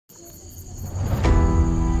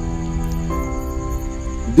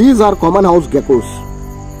These are common house geckos,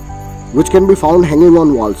 which can be found hanging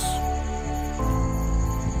on walls.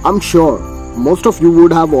 I'm sure most of you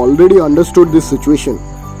would have already understood this situation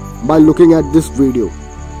by looking at this video.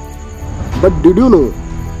 But did you know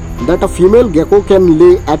that a female gecko can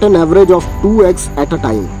lay at an average of 2 eggs at a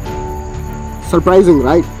time? Surprising,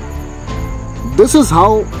 right? This is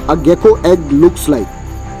how a gecko egg looks like.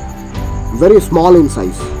 Very small in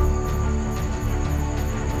size.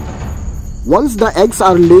 Once the eggs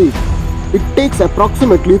are laid, it takes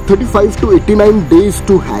approximately 35 to 89 days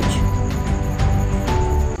to hatch.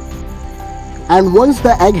 And once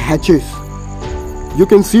the egg hatches, you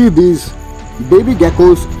can see these baby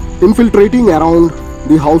geckos infiltrating around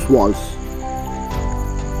the house walls.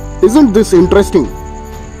 Isn't this interesting?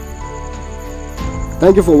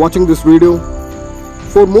 Thank you for watching this video.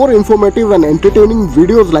 For more informative and entertaining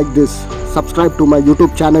videos like this, subscribe to my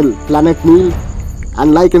YouTube channel Planet Neil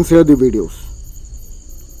and like and share the videos.